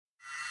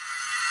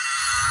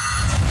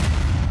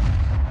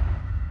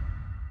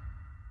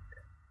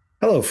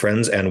Hello,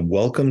 friends, and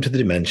welcome to the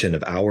dimension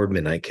of our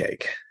midnight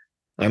cake.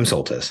 I'm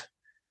Sultis.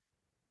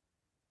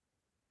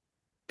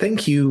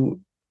 Thank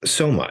you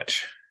so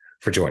much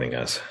for joining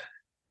us.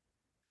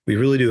 We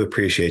really do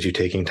appreciate you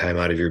taking time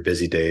out of your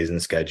busy days and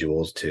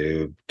schedules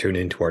to tune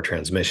into our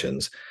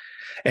transmissions.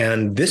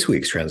 And this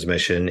week's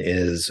transmission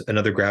is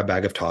another grab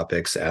bag of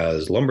topics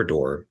as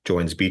Lumberdore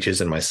joins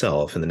Beaches and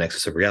myself in the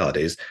Nexus of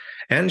Realities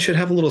and should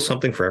have a little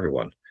something for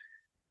everyone.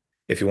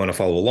 If you want to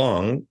follow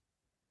along,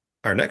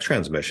 our next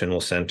transmission will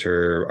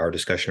center our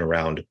discussion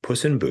around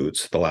Puss in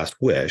Boots: The Last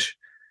Wish,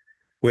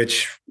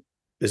 which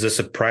is a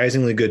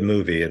surprisingly good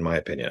movie, in my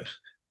opinion.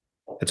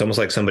 It's almost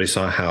like somebody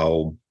saw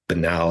how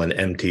banal and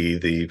empty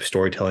the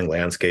storytelling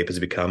landscape has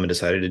become and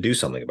decided to do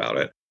something about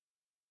it.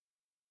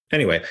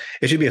 Anyway,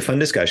 it should be a fun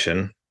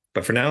discussion,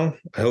 but for now,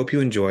 I hope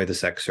you enjoy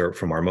this excerpt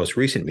from our most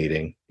recent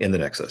meeting in the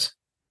Nexus.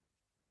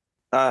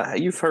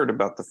 You've heard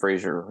about the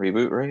Frasier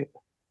reboot, right?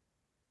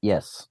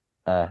 Yes,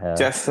 I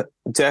have.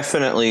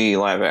 Definitely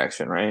live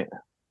action, right?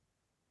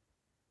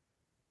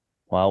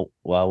 Why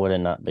would it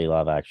not be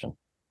live action?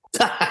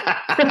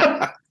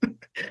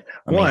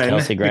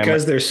 One,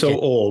 because they're so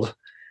old,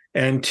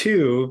 and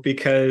two,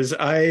 because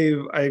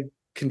I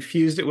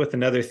confused it with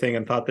another thing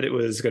and thought that it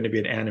was going to be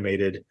an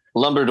animated.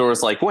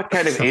 Lumberdore's like, what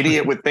kind of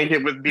idiot would think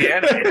it would be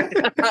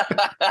animated?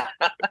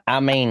 I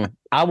mean,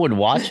 I would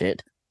watch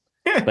it,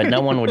 but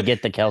no one would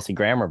get the Kelsey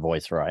Grammer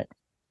voice right.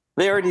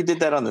 They already did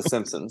that on The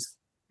Simpsons.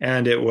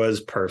 And it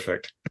was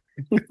perfect.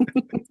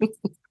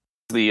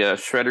 The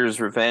Shredder's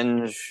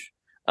Revenge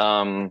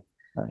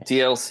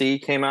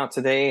DLC came out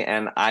today,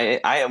 and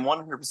I am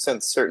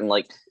 100% certain.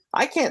 Like,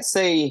 I can't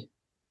say.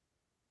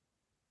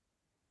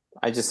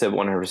 I just said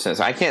 100%.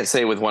 So I can't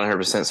say with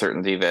 100%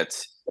 certainty that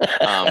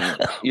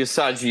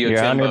Usagi You're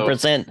Yojimbo.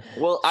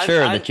 100%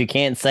 sure that you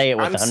can't say it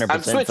with 100% certainty.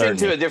 I'm switching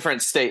to a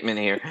different statement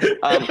here.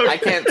 I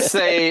can't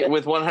say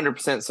with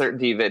 100%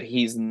 certainty that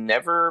he's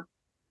never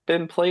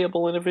been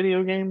playable in a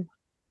video game.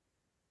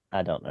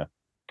 I don't know.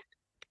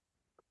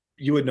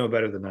 You would know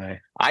better than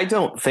I. I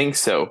don't think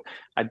so.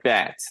 I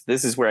bet.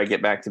 This is where I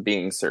get back to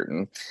being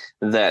certain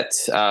that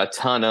a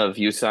ton of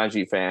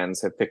Usagi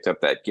fans have picked up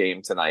that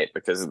game tonight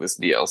because of this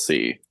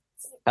DLC.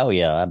 Oh,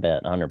 yeah, I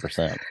bet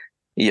 100%.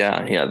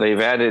 Yeah. They've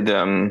added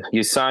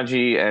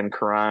Usagi and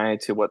Karai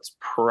to what's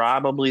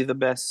probably the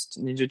best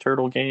Ninja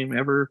Turtle game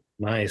ever.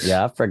 Nice.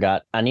 Yeah, I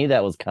forgot. I knew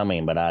that was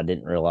coming, but I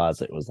didn't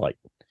realize it was like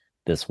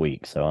this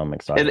week. So I'm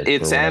excited.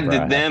 It's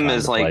added them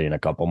as like in a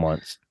couple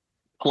months.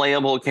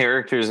 Playable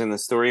characters in the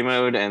story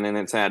mode, and then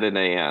it's added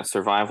a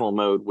survival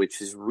mode,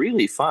 which is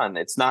really fun.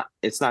 It's not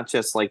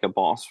just like a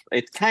boss.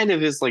 It kind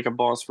of is like a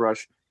boss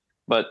rush,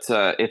 but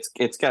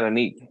it's got a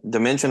neat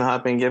dimension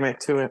hopping gimmick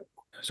to it.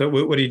 So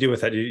what do you do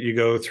with that? You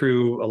go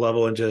through a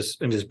level and just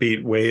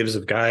beat waves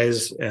of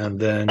guys, and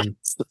then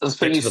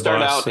so you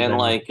start out and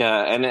like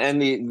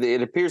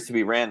it appears to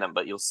be random,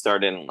 but you'll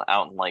start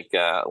out in like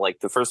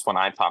the first one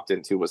I popped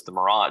into was the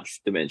Mirage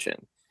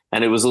dimension,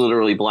 and it was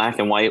literally black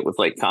and white with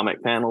like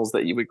comic panels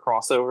that you would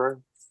cross over.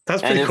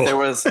 That's pretty cool. There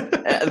was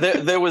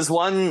there was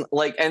one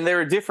like, and there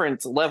are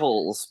different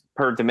levels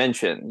per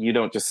dimension. You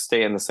don't just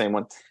stay in the same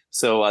one.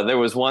 So there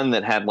was one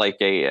that had like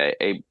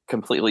a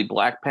completely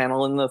black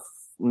panel in the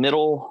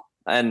middle,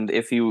 and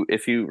if you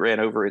ran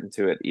over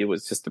into it, it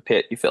was just a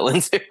pit you fell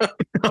into.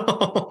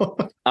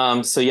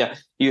 So yeah,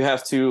 you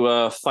have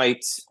to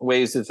fight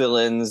waves of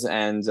villains,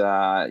 and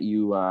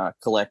you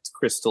collect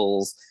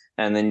crystals,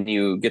 and then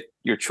you get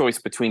your choice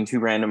between two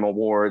random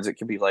awards. It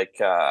could be like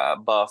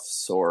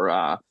buffs or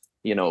a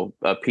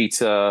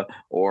pizza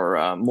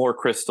or more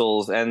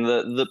crystals, and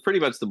the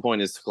pretty much the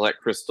point is to collect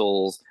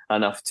crystals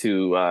enough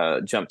to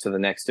jump to the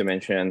next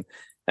dimension,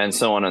 and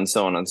so on and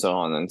so on and so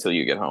on until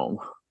you get home.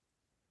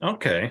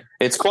 Okay.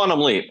 It's Quantum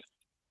Leap.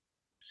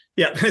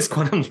 Yeah, it's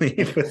Quantum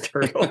Leap with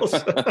turtles.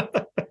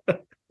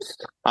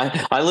 I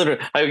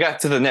got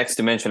to the next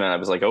dimension and I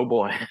was like, oh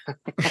boy.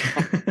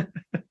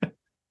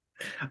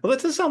 Well, that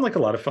does sound like a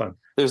lot of fun.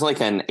 There's like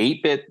an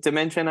 8-bit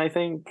dimension, I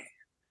think,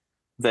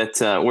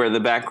 that where the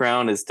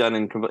background is done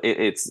in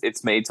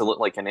it's made to look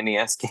like an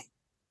NES game.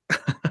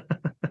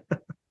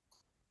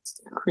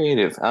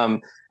 Creative.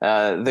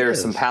 There are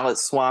some palette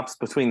swaps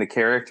between the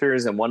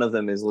characters, and one of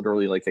them is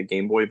literally like a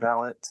Game Boy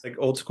palette, like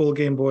old school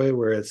Game Boy,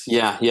 where it's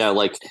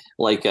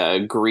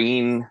like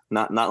green,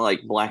 not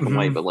like black and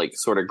white, but like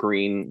sort of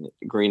green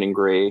and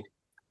gray.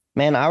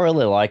 Man, I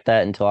really liked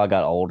that until I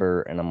got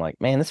older, and I'm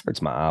like, man, this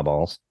hurts my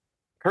eyeballs.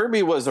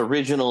 Kirby was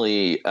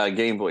originally a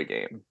Game Boy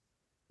game.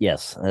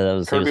 Yes,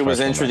 Kirby was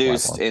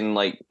introduced in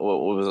like what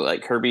was it,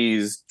 like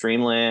Kirby's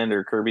Dream Land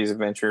or Kirby's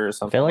Adventure or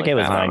something. I feel like it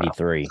was that.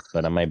 93,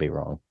 but I may be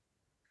wrong.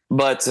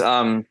 But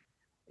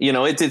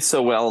it did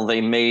so well. They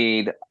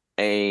made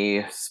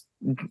I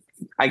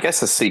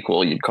guess a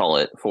sequel, you'd call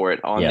it, for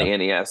it on the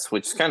NES,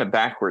 which is kind of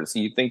backwards.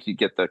 You'd think you'd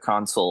get the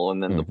console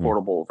and then the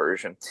portable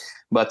version,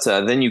 but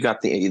then you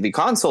got the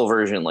console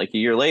version like a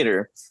year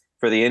later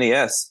for the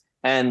NES,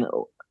 and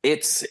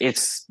it's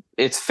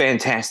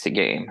fantastic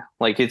game.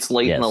 Like, it's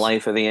late in the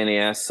life of the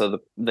NES, so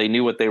they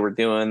knew what they were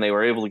doing. They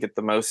were able to get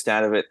the most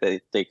out of it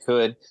they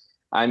could.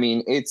 I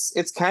mean,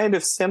 it's kind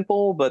of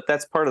simple, but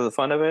that's part of the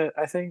fun of it,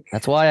 I think.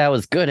 That's why I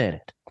was good at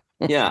it.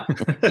 Yeah.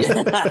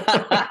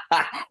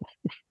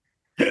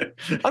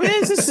 I mean,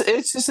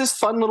 it's just this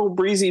fun little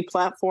breezy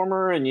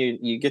platformer, and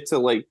you get to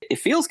like, it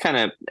feels kind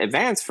of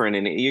advanced for an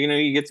enemy.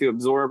 You get to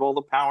absorb all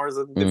the powers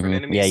of different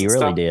enemies. Yeah, you really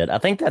stuff. did. I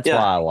think that's why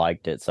I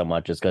liked it so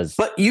much, is because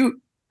go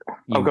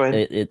ahead.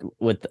 It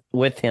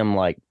with him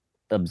like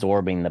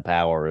absorbing the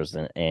powers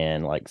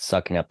and like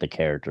sucking up the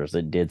characters,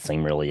 it did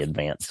seem really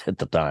advanced at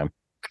the time.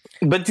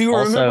 But do you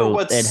remember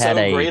what's so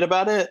great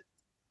about it?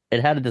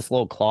 It had this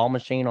little claw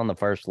machine on the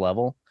first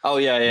level. Oh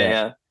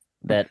yeah.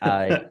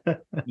 That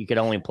you could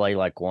only play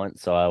like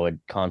once, so I would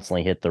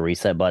constantly hit the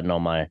reset button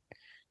on my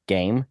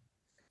game,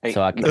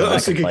 so I could go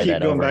back and play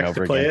that over and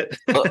over again.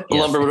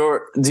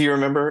 Lumberdore, do you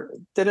remember?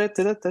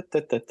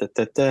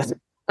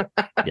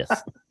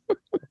 Yes.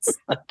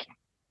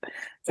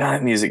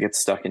 That music gets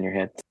stuck in your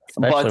head,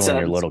 especially when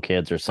your little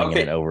kids are singing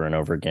it over and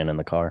over again in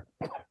the car.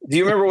 Do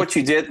you remember what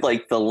you did,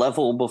 like the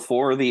level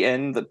before the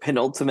end, the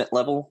penultimate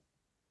level?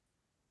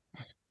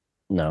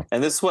 No.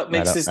 And this is what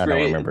makes this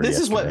great. This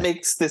is what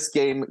makes this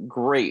game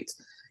great.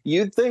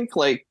 You'd think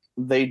like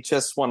they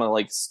just want to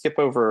like skip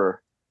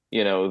over,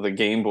 the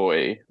Game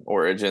Boy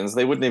origins.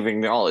 They wouldn't even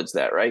acknowledge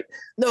that, right?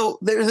 No,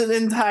 there's an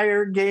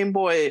entire Game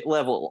Boy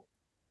level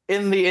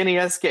in the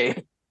NES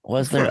game.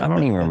 Was there? I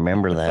don't even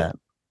remember that.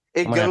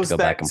 It goes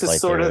back to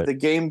sort of the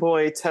Game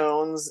Boy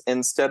tones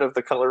instead of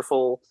the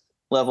colorful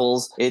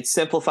levels. It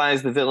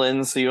simplifies the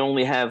villains, so you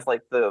only have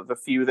like the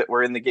few that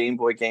were in the Game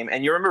Boy game.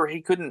 And you remember he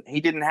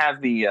didn't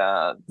have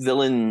the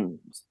villain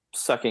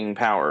sucking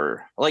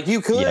power. Like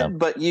you could,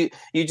 but you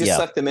just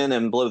suck them in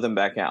and blow them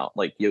back out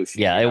like Yoshi.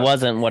 Yeah, it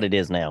wasn't what it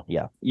is now.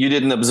 Yeah. You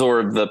didn't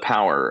absorb the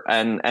power,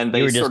 and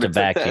they were just sort of a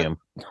vacuum.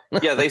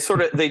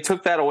 They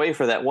took that away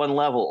for that one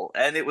level,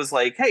 and it was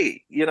like,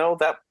 hey,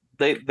 that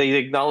they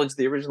acknowledged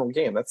the original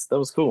game. That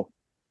was cool.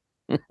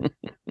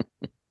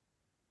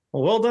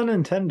 Well done,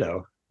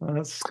 Nintendo. Oh,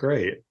 that's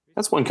great.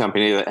 That's one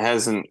company that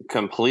hasn't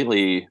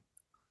completely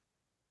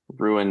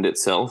ruined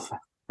itself,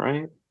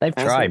 right? They've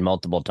tried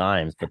multiple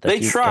times, but they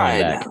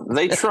tried.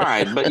 They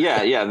tried, but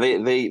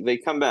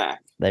they come back.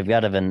 They've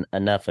got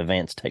enough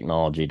advanced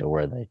technology to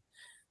where they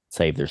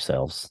save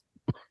themselves.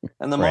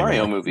 And the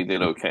Mario movie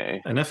did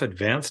okay. Enough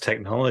advanced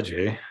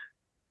technology.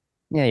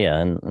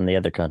 Yeah, and the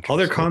other countries. All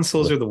their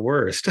consoles are the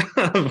worst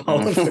of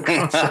all of the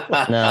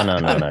consoles.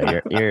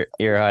 No.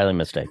 You're highly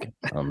mistaken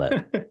on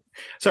that.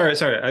 Sorry.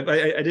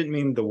 I didn't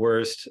mean the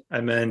worst.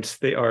 I meant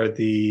they are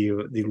the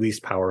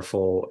least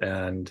powerful,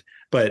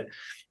 but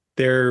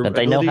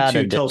they know how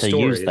to tell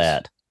stories. Use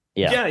that.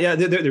 Yeah.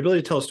 Their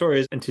ability to tell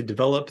stories and to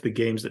develop the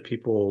games that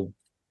people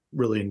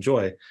really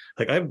enjoy.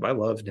 Like I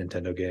love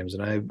Nintendo games,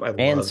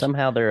 and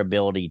somehow their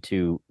ability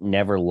to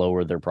never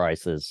lower their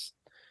prices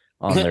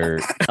on their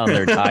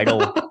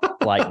title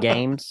like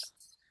games.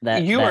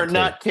 You are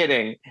not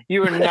kidding.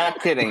 You are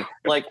not kidding.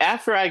 Like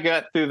after I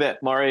got through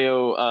that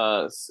Mario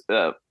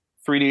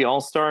 3D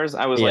All Stars,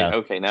 I was like,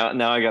 okay,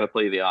 now I got to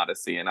play the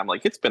Odyssey, and I'm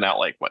like, it's been out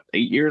like what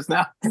 8 years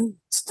now,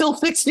 still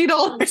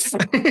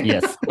 $60.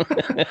 Yes.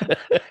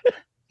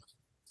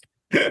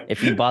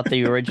 If you bought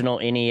the original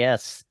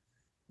NES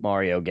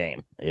Mario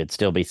game, it'd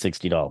still be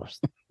 $60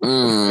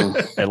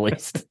 at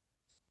least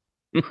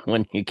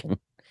when you can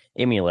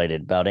emulate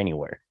it about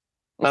anywhere.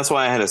 That's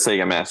why I had a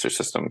Sega Master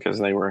System, because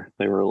they were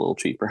a little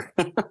cheaper.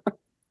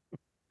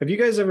 Have you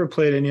guys ever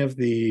played any of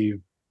the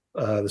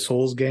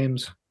Souls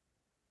games?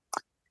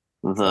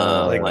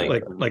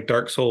 Like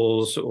Dark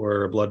Souls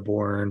or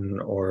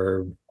Bloodborne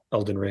or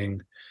Elden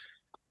Ring?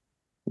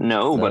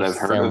 No, but I've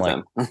heard of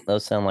them.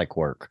 Those sound like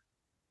work.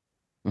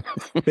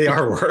 They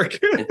are work.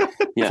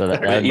 Yeah, so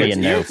that'd be a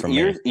no from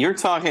me. You're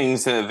talking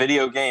to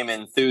video game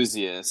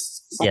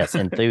enthusiasts. Yes,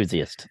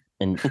 enthusiast.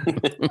 And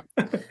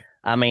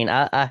I mean,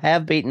 I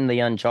have beaten the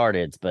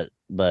Uncharted's,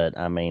 but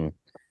I mean,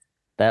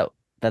 that's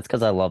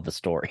because I love the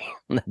story.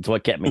 That's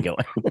what kept me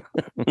going.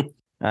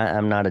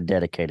 I'm not a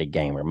dedicated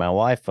gamer. My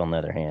wife, on the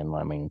other hand,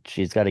 I mean,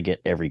 she's got to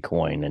get every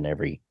coin and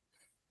everything.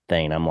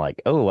 I'm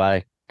like, oh,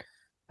 I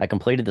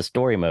completed the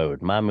story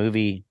mode. My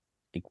movie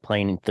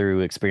playing through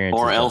experience.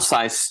 Or else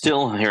I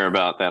still hear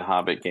about that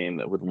Hobbit game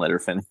that wouldn't let her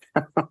finish.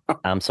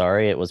 I'm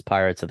sorry, it was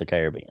Pirates of the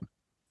Caribbean.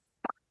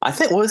 I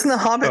think wasn't the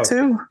Hobbit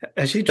too?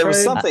 Has she there tried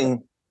was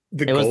something.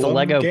 It was the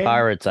Lego game?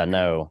 Pirates, I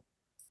know.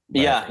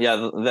 Yeah,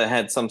 that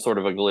had some sort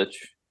of a glitch.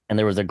 And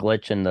there was a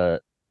glitch in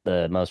the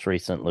most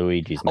recent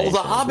Luigi's Mansion.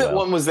 Oh, the Hobbit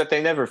one was that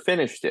they never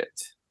finished it.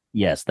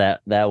 Yes,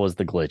 that was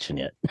the glitch in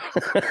it.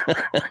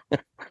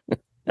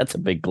 That's a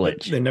big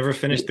glitch. They never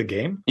finished the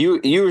game? You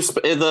were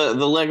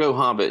the Lego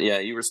Hobbit, yeah.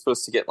 You were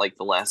supposed to get like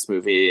the last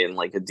movie and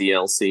like a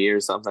DLC or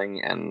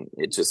something, and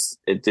it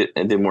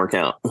didn't work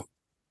out.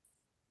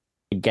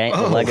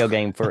 The Lego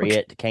game for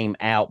it came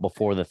out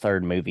before the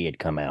third movie had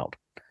come out.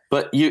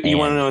 But you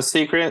want to know a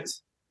secret?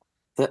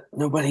 That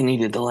nobody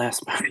needed the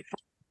last movie.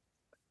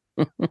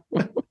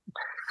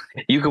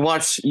 You could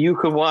watch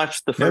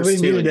the first nobody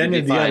two. Nobody needed any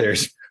of the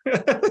others.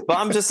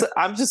 But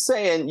I'm just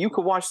saying, you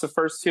could watch the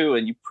first two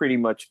and you pretty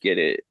much get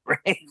it,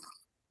 right?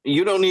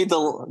 You don't need the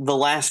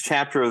last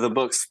chapter of the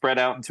book spread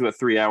out into a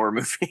 3-hour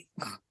movie.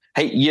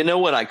 Hey, you know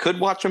what I could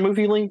watch a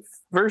movie length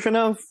version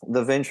of?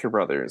 The Venture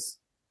Brothers.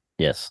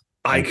 Yes.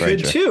 I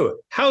could too.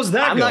 How's that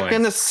going? I'm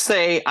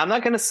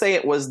not gonna say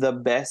it was the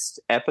best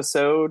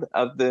episode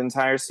of the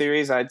entire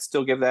series. I'd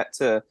still give that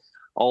to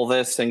All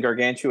This and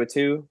Gargantua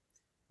too.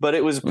 But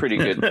it was pretty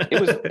good.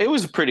 It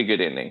was a pretty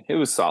good ending. It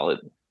was solid.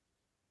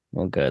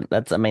 Well, good.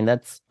 That's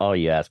all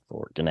you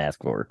can ask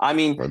for. I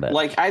mean, for that.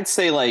 like I'd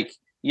say, like,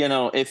 you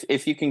know,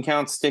 if you can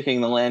count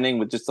sticking the landing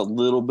with just a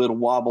little bit of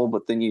wobble,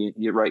 but then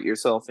you right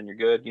yourself and you're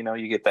good, you know,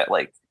 you get that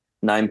like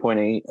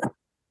 9.8.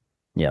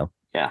 Yeah.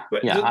 Yeah.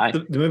 But yeah.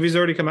 The movie's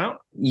already come out?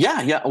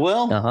 Yeah, yeah.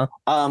 Well,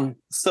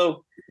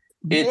 so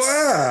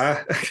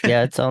it's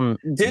yeah, it's on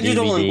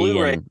digital DVD and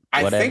Blu-ray. and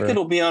I think whatever.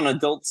 it'll be on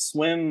Adult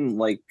Swim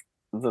like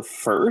the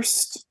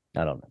first.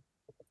 I don't know.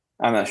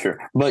 I'm not sure.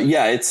 But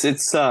yeah, it's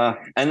and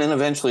then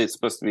eventually it's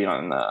supposed to be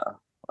on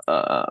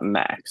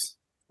Max.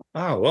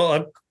 Oh, well,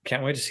 I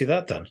can't wait to see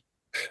that then.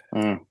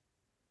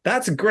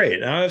 That's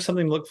great. I have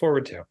something to look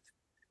forward to.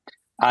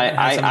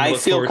 I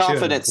feel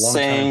confident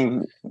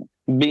saying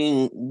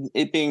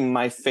being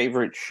my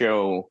favorite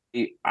show.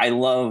 I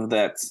love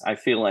that. I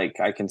feel like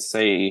I can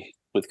say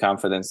with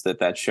confidence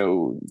that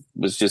show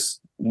was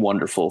just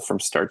wonderful from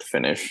start to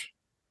finish.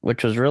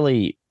 Which was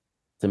really,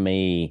 to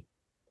me,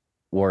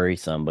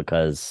 worrisome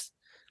because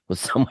with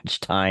so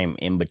much time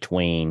in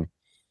between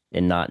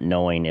and not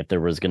knowing if there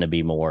was going to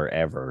be more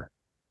ever.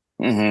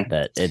 Mm-hmm.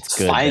 That it's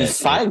good.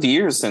 5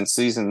 years since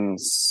season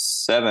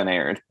 7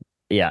 aired.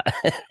 Yeah,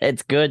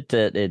 it's good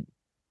that it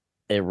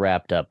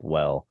wrapped up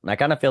well. And I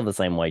kind of feel the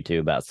same way too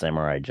about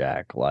Samurai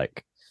Jack.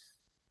 Like,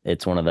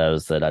 it's one of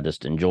those that I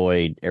just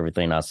enjoyed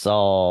everything I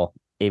saw,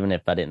 even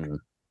if I didn't.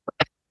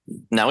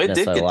 Now it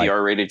did get the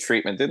R-rated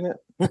treatment, didn't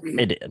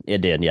it?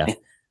 It did, yeah.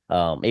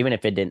 Even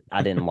if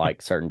I didn't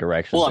like certain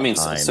directions. Well, I mean,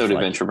 so did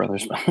Venture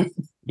Brothers.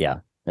 Yeah,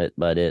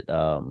 but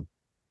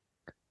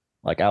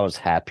I was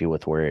happy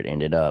with where it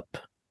ended up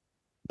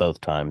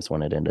both times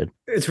when it ended.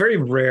 It's very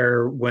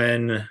rare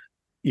when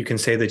you can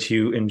say that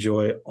you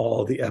enjoy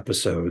all the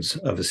episodes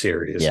of a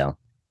series. Yeah.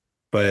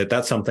 But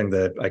that's something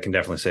that I can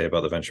definitely say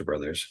about the Venture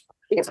Brothers.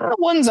 It's the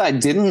ones I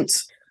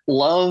didn't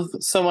love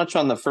so much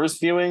on the first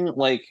viewing.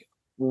 Like,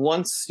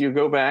 once you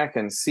go back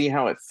and see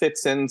how it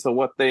fits into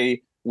what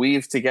they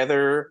weave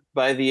together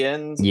by the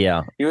end,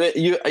 yeah,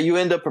 you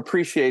end up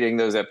appreciating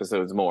those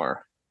episodes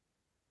more.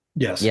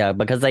 Yes. Yeah,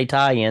 because they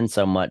tie in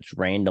so much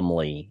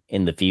randomly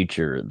in the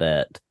future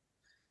that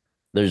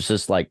there's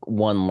just like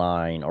one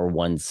line or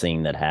one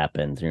scene that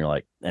happens, and you're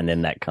like, and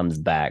then that comes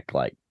back,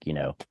 like, you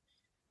know,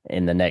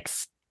 in the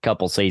next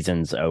couple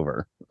seasons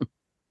over.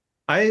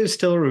 I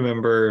still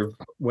remember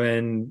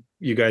when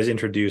you guys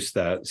introduced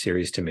that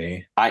series to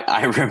me.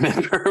 I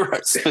remember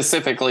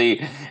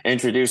specifically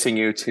introducing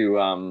you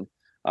to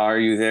Are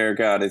You There,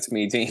 God? It's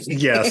Me, Dean.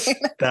 Yes,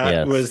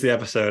 that was the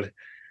episode.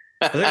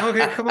 I was like,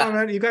 okay, come on,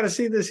 man, you got to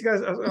see this. You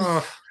guys,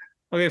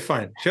 okay,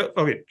 fine.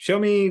 Show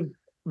me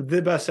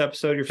the best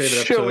episode, your favorite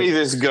episode. Show me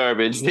this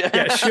garbage.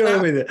 Yeah,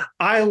 show me that.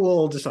 I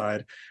will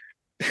decide.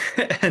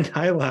 And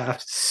I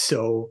laughed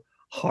so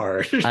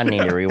hard. I need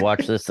to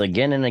rewatch this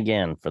again and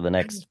again for the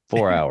next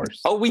 4 hours.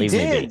 Oh, we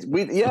did.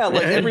 Like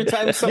every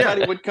time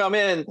somebody would come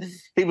in,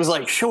 he was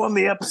like, "Show him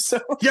the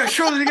episode." Yeah,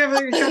 show them again.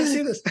 You got to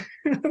see this.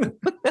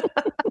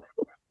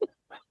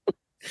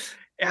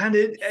 And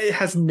it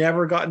has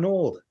never gotten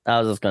old.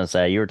 I was just going to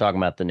say, you were talking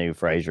about the new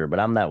Frasier,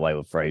 but I'm that way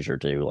with Frasier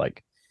too.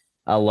 Like,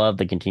 I love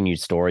the continued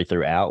story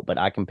throughout, but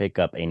I can pick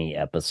up any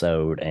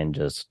episode and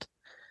just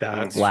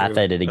laugh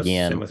at it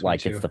again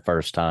like it's the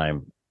first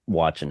time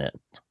watching it.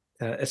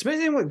 It's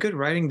amazing what good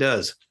writing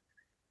does.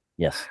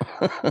 Yes.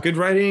 Good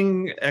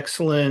writing,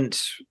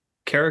 excellent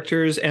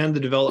characters, and the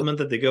development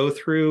that they go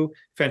through.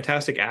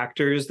 Fantastic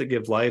actors that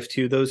give life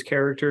to those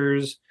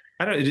characters.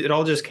 It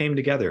all just came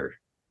together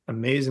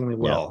amazingly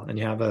well, and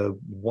you have a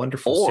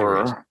wonderful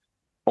series.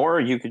 Or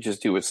you could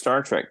just do what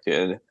Star Trek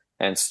did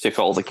and stick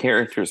all the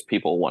characters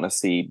people want to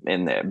see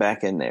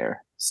back in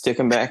there. Stick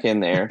them back in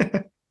there.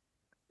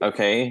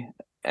 Okay.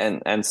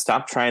 And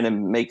stop trying to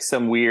make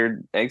some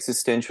weird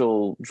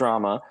existential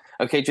drama.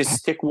 Okay, just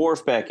stick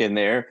Worf back in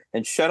there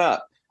and shut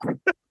up.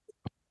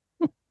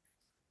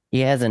 He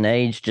hasn't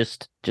aged.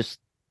 Just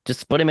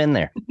put him in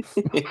there.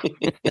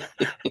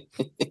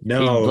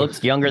 No, he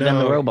looks younger than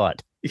the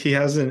robot. He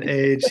hasn't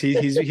aged.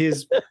 He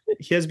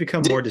has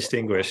become more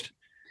distinguished.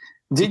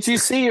 Did you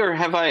see, or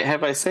have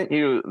I sent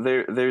you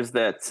there's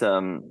that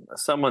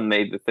someone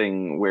made the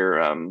thing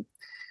where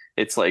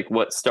it's like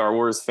what Star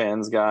Wars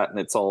fans got, and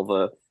it's all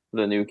the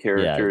new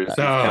characters you've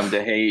come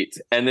to hate,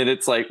 and then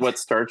it's like what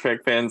Star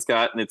Trek fans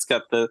got, and it's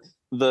got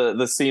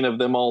the scene of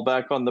them all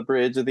back on the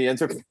bridge of the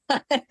Enterprise.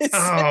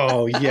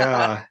 Oh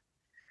yeah.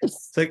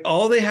 It's like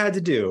all they had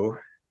to do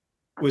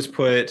was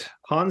put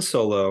Han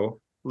Solo,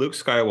 Luke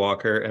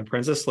Skywalker, and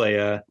Princess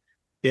Leia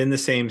in the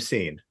same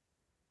scene.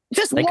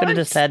 They could have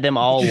just had them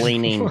all Just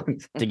leaning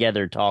once.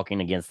 together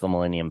talking against the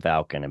Millennium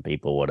Falcon and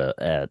people would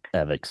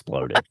have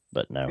exploded,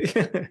 but no.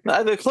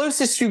 The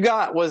closest you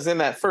got was in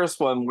that first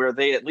one where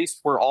they at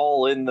least were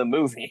all in the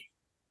movie.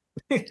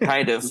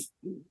 Kind of.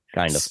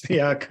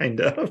 Yeah,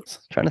 kind of.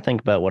 Trying to think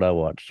about what I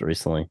watched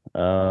recently.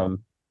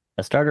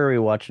 I started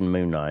rewatching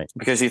Moon Knight.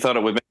 Because you thought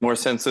it would make more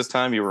sense this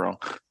time, you were wrong.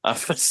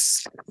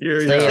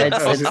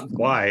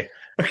 Why?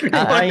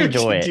 I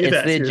enjoy it. do It's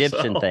that the to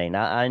Egyptian yourself? thing.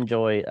 I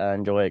enjoy it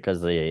because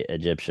of the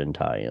Egyptian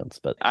tie-ins.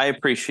 But I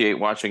appreciate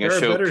watching a There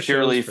are show better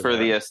purely shows for for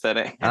the that.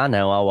 aesthetic. I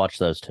know I'll watch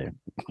those too.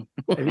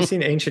 Have you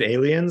seen Ancient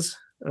Aliens?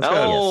 That's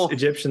got Oh.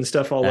 Egyptian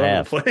stuff all I over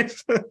have. the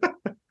place.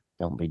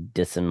 Don't be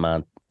dissing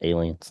my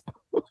aliens.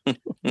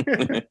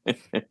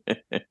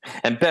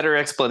 And better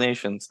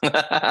explanations. The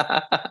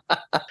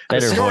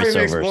Better story makes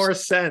voiceovers. more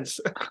sense.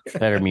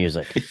 Better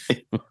music.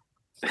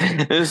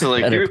 This is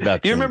like Better you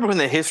production. remember when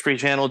the History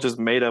Channel just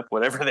made up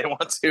whatever they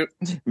want to?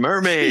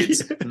 Mermaids,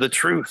 the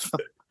truth.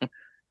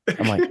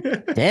 I'm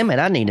like, damn it,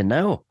 I need to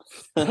know.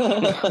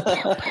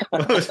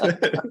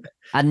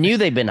 I knew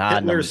they've been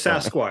hiding them. Hitler's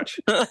Sasquatch.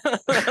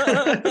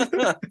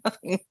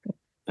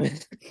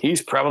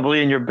 He's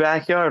probably in your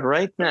backyard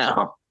right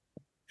now.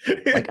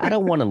 Like, I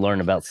don't want to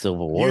learn about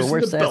Civil War. Using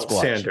Where's the belt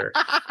Sasquatch? sander.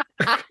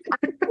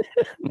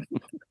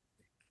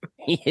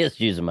 He is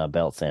using my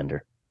belt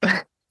sander.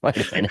 Wait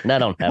a minute, I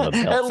don't have a belt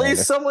At sander.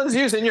 least someone's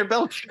using your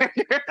belt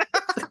sander.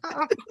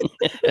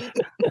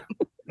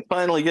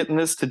 Finally getting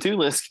this to-do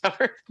list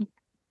covered.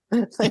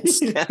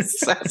 Thanks,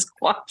 yes,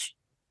 Sasquatch.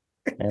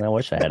 Man, I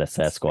wish I had a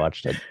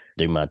Sasquatch to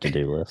do my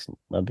to-do list.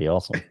 That'd be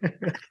awesome.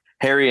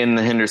 Harry and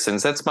the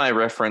Hendersons. That's my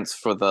reference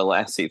for the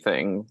Lassie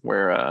thing,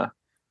 where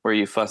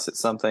you fuss at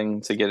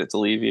something to get it to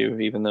leave you,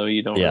 even though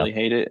you don't really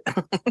hate it.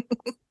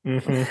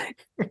 Mhm.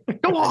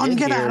 Go I on, did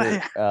get out of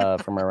hear, here.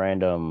 from a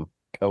random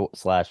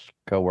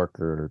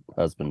coworker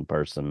husband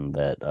person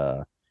that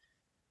like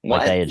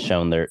What? they had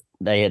shown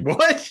they had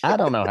What? I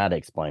don't know how to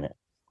explain it.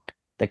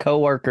 The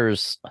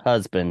coworker's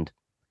husband,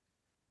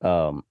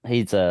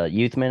 he's a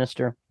youth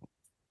minister,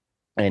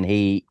 and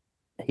he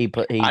I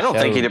don't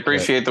think he'd showed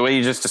appreciate the way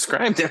you just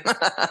described him.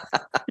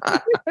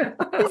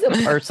 he's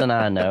a person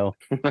I know.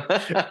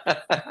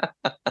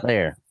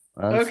 There.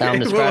 That's how I'm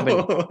describing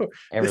whoa.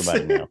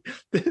 everybody now.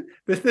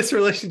 This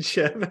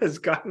relationship has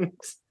gotten.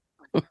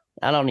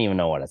 I don't even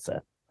know what I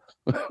said.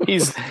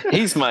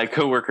 He's my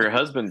coworker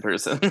husband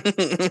person.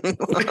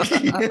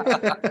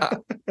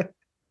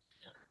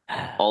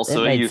 Also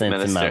It a made youth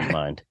sense in my minister.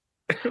 mind.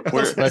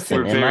 We're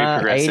Listen, in very my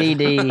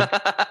progressive.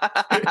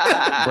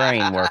 ADD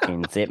brain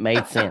workings, it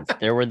made sense.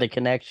 There were the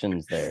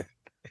connections there.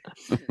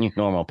 You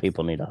normal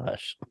people need a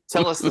hush.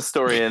 Tell us the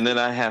story, and then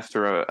I have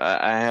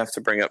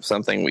to bring up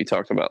something we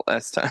talked about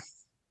last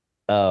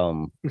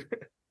time.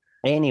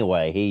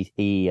 Anyway,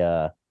 he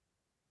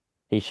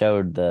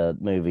showed the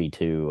movie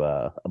to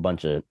a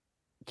bunch of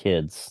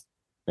kids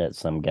at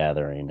some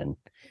gathering, and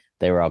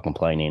they were all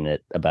complaining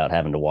about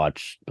having to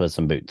watch Puss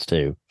in Boots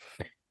too.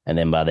 And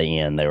then by the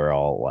end, they were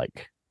all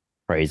like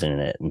praising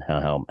it and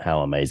how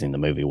amazing the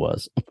movie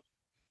was.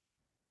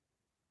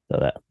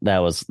 So that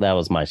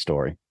was my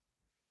story.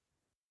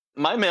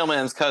 My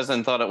mailman's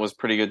cousin thought it was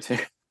pretty good too.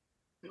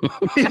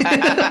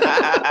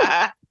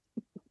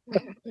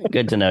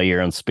 Good to know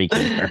you're on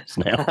speaking terms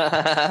now.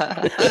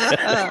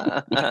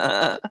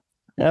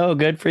 Oh,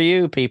 good for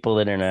you, people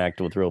that interact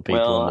with real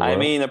people. Well, in the I world.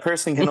 mean, a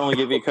person can only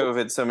give you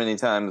COVID so many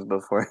times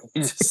before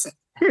you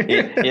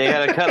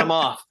got to cut them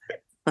off.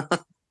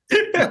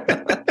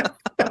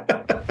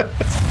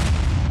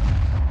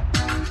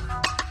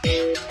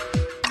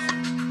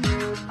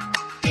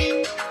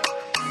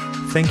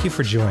 Thank you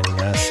for joining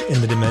us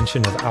in the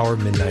dimension of our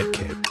Midnight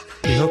Cape.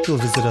 We hope you'll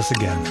visit us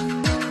again.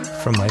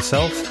 From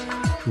myself,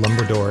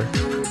 Lumberdore,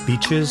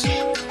 Beaches,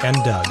 and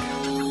Doug,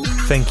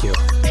 thank you,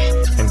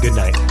 and good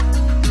night.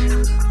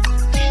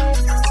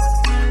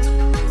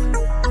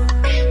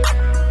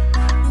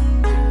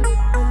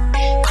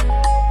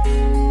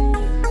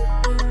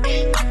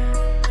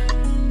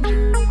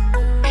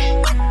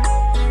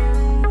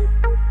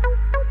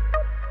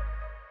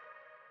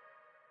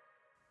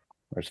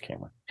 Where's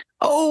camera?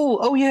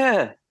 Oh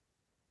yeah.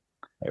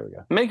 There we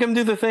go. Make him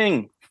do the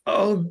thing.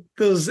 Oh,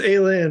 those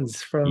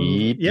aliens from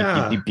Beep,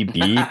 yeah. beep, beep,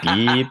 beep,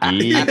 beep, beep,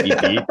 beep,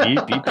 beep, beep,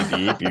 beep, beep,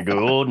 beep, beep,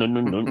 go.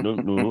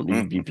 No,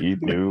 beep, beep,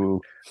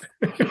 no.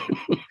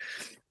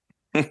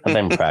 I've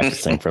been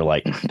practicing for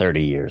like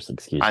 30 years,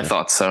 excuse me. I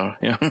thought so.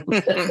 Yeah.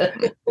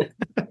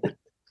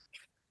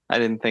 I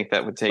didn't think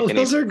that would take Oh, any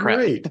those are prep.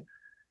 great.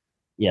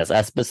 Yes,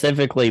 I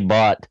specifically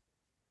bought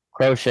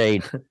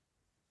crocheted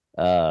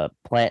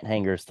plant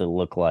hangers that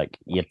look like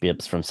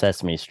Yip-Yips from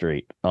Sesame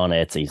Street on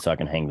Etsy so I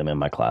can hang them in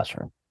my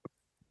classroom.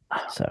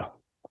 So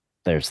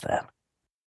there's that.